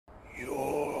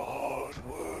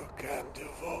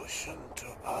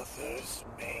others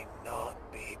may not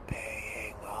be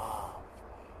paying off.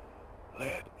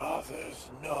 Let others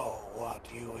know what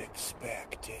you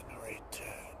expect in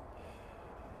return.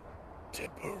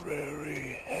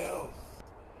 Temporary health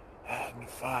and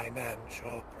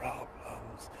financial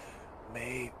problems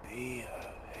may be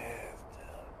ahead.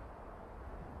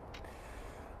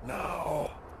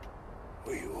 Now,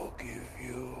 we will give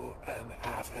you an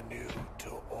avenue to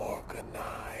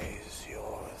organize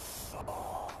your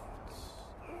thoughts.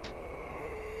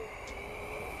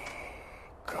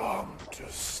 Come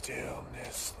to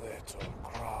stillness, little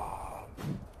crop.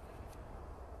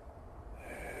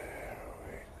 There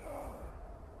we go.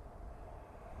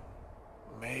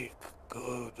 Make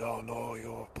good on all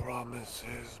your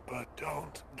promises, but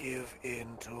don't give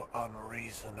in to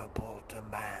unreasonable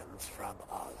demands from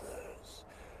others.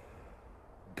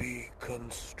 Be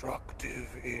constructive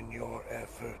in your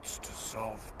efforts to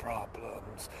solve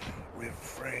problems.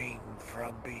 Refrain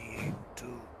from being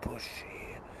too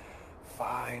pushy.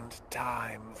 Find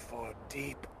time for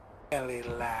deep belly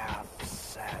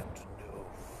laughs and new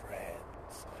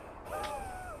friends.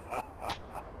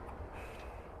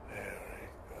 Very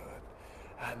good.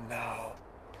 And now,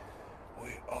 we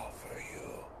offer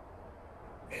you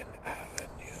an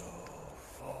avenue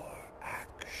for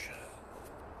action.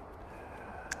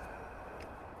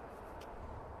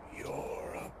 Your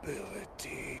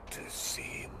ability to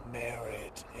see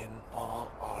merit in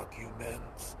all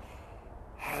arguments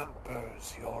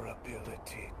hampers your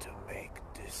ability to make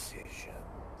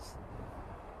decisions.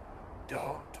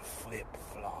 Don't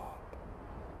flip-flop.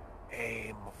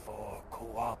 Aim for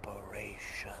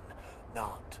cooperation,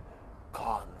 not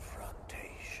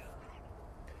confrontation.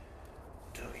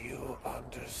 Do you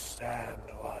understand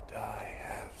what I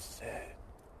have said?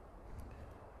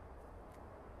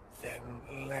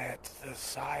 Then let the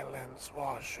silence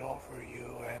wash over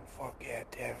you and forget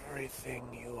everything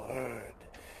you heard.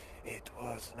 It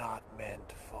was not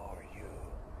meant for you.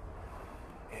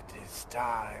 It is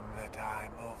time that I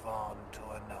move on to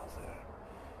another.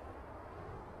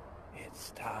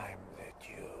 It's time that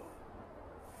you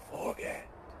forget.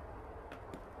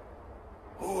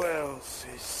 Who else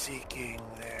is seeking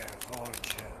their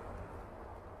fortune?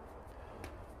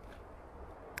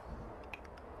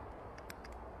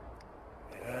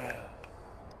 Yeah.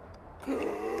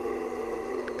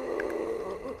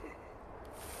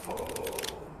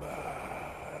 Full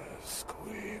mask,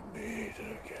 we meet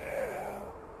again.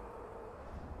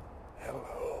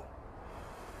 Hello.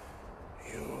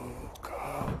 You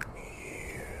come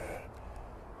here,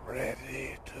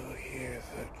 ready to hear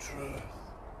the truth.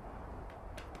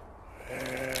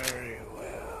 Very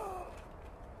well.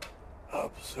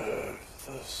 Observe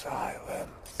the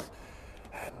silence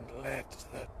and let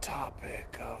the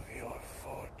topic of your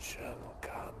fortune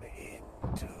come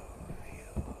into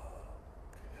view.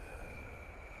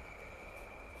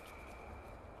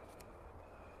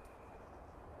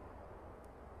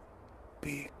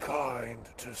 Be kind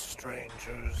to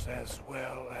strangers as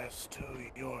well as to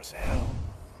yourself.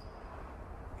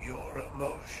 Your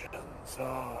emotions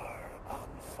are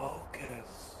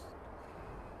unfocused.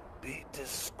 Be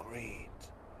discreet.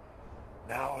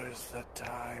 Now is the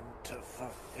time to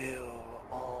fulfill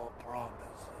all promises.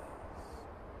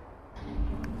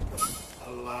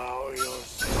 Allow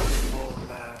yourself full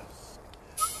mask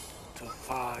to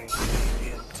find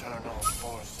the internal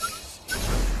forces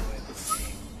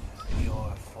influencing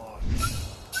your fortune.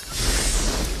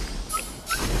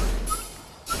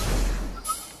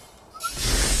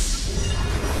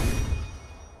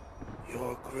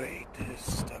 Your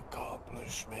greatest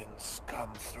accomplishments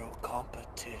come through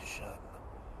competition.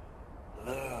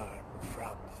 Learn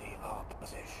from the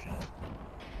opposition.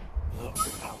 Look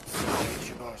outside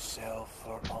yourself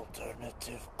for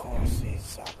alternative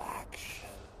courses of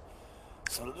action.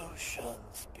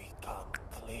 Solutions become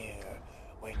clear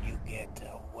when you get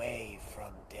away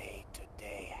from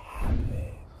day-to-day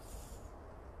habits.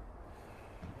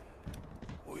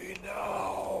 We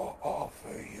now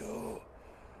offer you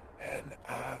an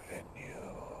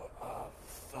avenue of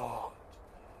thought,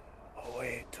 a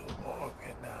way to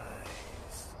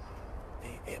organize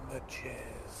the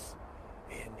images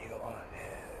in your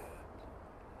head.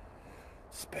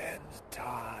 Spend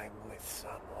time with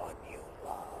someone you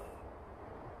love.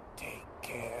 Take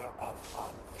care of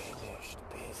unfinished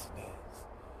business.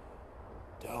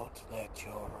 Don't let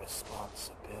your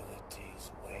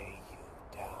responsibilities weigh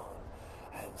you down,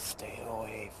 and stay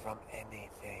away from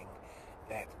anything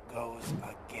that goes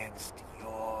against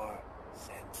your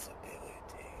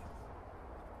sensibility.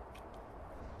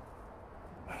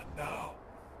 And now,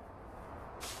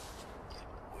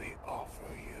 we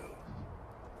offer you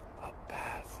a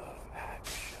path of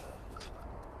action.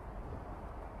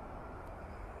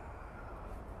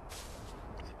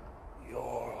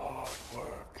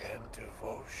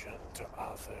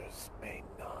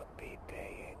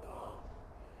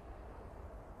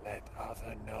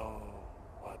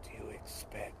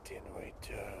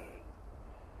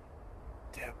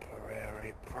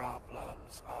 my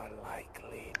problems are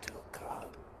likely to come.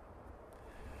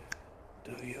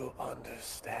 Do you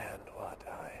understand what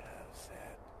I have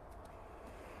said?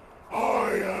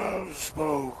 I have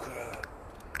spoken.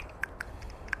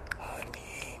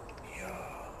 Oniono.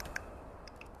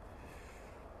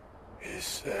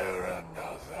 Is there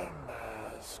another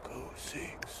mask who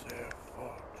seeks their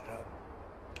fortune?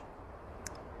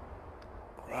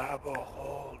 Grab a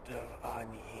hold of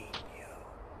Oniono.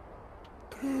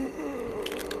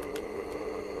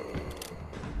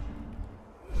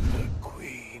 The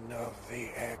queen of the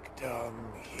Ekdom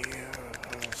here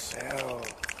herself.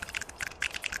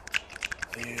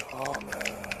 The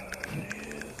honor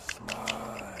is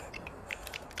mine.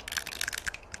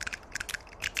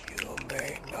 You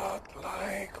may not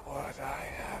like what I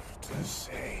have to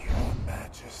say, Your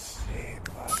Majesty,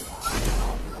 but I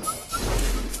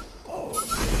offer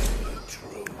only the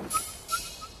truth.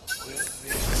 Will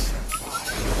this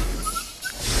suffice?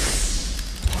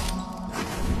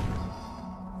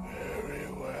 Very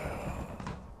well.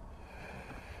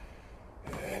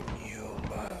 Then you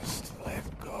must let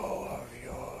go of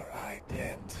your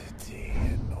identity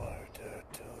in order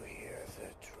to hear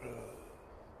the truth.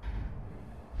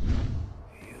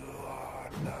 You are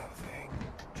nothing,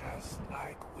 just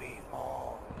like we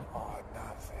all are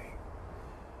nothing.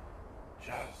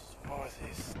 Just for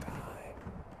this time.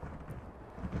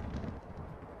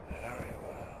 Very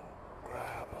well.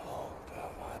 Grab hold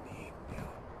of Oniono.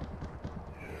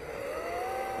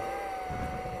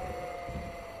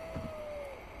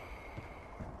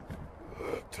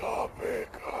 The topic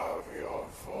of your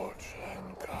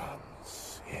fortune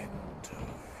comes into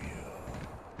view.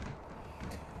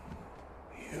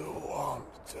 You want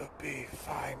to be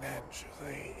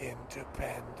financially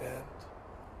independent,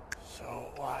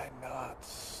 so why not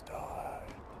start?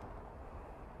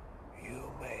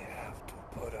 You may have to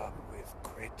put up with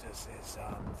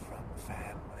criticism from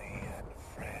family and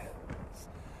friends,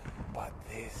 but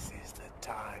this is the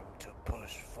time to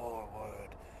push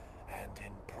forward and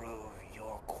improve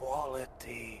your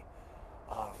quality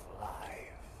of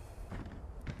life.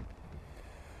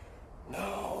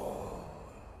 Now,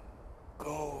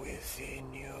 go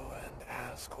within you and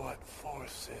ask what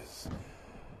forces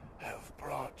have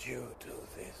brought you to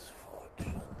this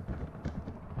fortune.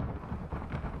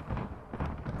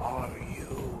 Are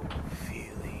you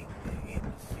feeling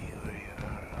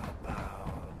inferior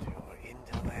about your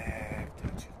intellect,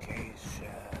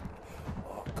 education,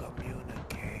 or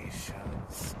communication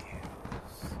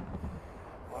skills?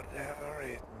 Whatever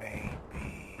it may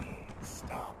be,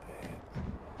 stop it.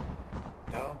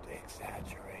 Don't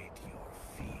exaggerate your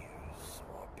fears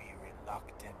or be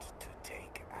reluctant to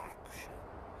take action.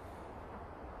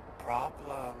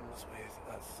 Problems with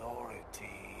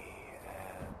authority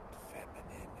and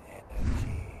feminine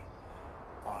energy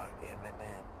are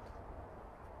imminent.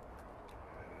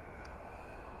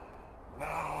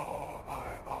 Now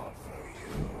I offer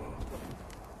you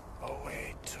a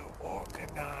way to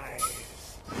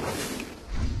organize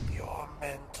your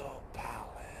mental palace.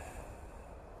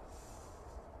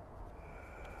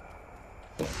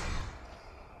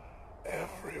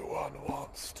 Everyone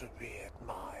wants to be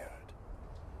admired.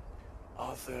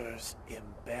 Others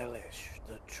embellish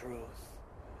the truth,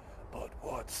 but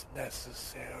what's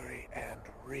necessary and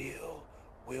real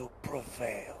will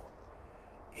prevail.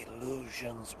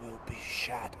 Illusions will be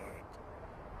shattered,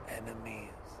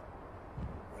 enemies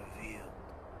revealed.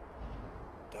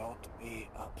 Don't be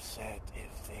upset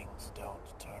if things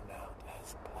don't turn out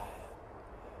as planned.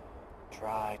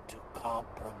 Try to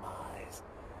compromise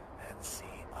and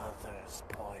see others'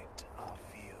 point of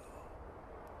view.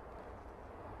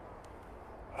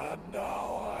 And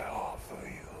now I offer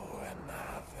you an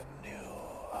avenue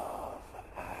of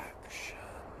action.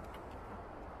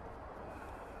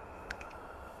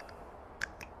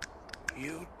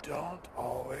 You don't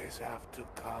always have to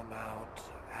come out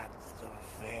at the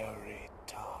very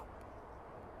top.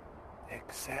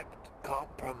 Accept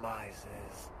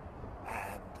compromises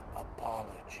and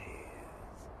apologies.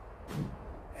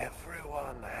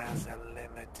 Everyone has a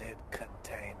limited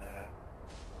container,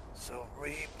 so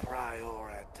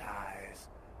reprioritize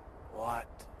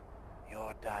what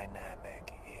your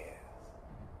dynamic is.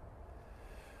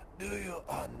 Do you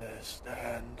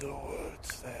understand the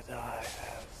words that I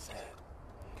have said?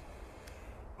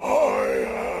 I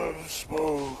have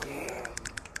spoken.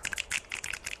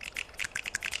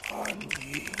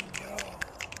 Oniono,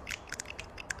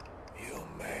 you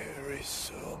may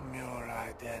resume your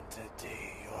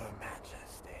identity, Your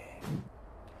Majesty.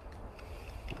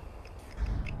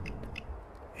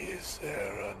 Is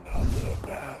there another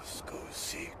mask who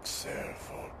seeks their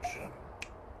fortune?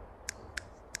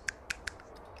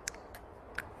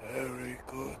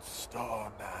 good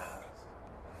Starman.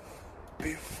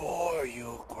 Before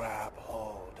you grab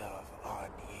hold of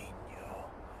Oniono,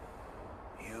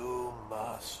 you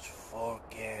must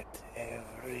forget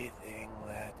everything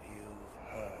that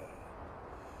you've heard.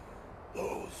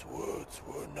 Those words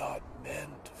were not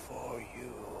meant for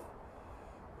you.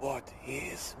 What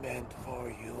is meant for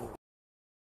you